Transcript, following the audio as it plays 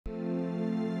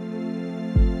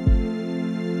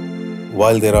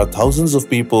While there are thousands of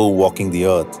people walking the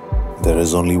earth, there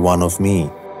is only one of me.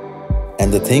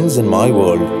 And the things in my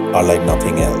world are like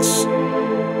nothing else,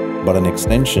 but an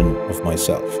extension of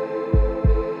myself.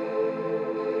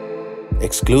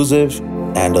 Exclusive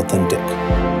and authentic.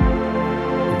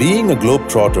 Being a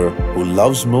globetrotter who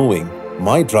loves moving,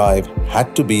 my drive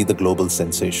had to be the global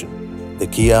sensation, the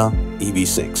Kia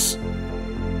EV6.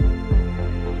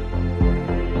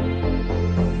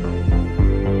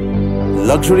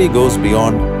 Luxury goes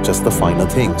beyond just the finer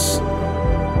things.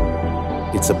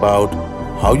 It's about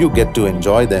how you get to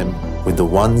enjoy them with the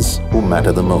ones who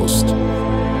matter the most.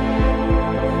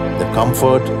 The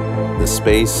comfort, the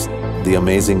space, the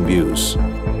amazing views.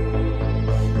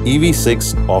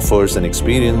 EV6 offers an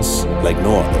experience like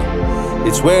no other.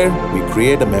 It's where we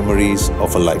create the memories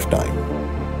of a lifetime.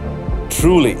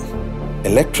 Truly,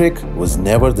 electric was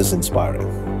never this inspiring.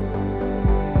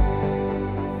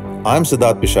 I'm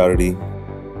Sidharth Pisharoti,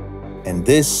 and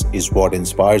this is what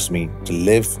inspires me to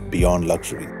live beyond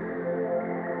luxury.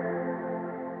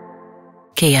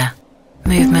 Kia,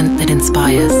 movement that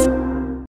inspires.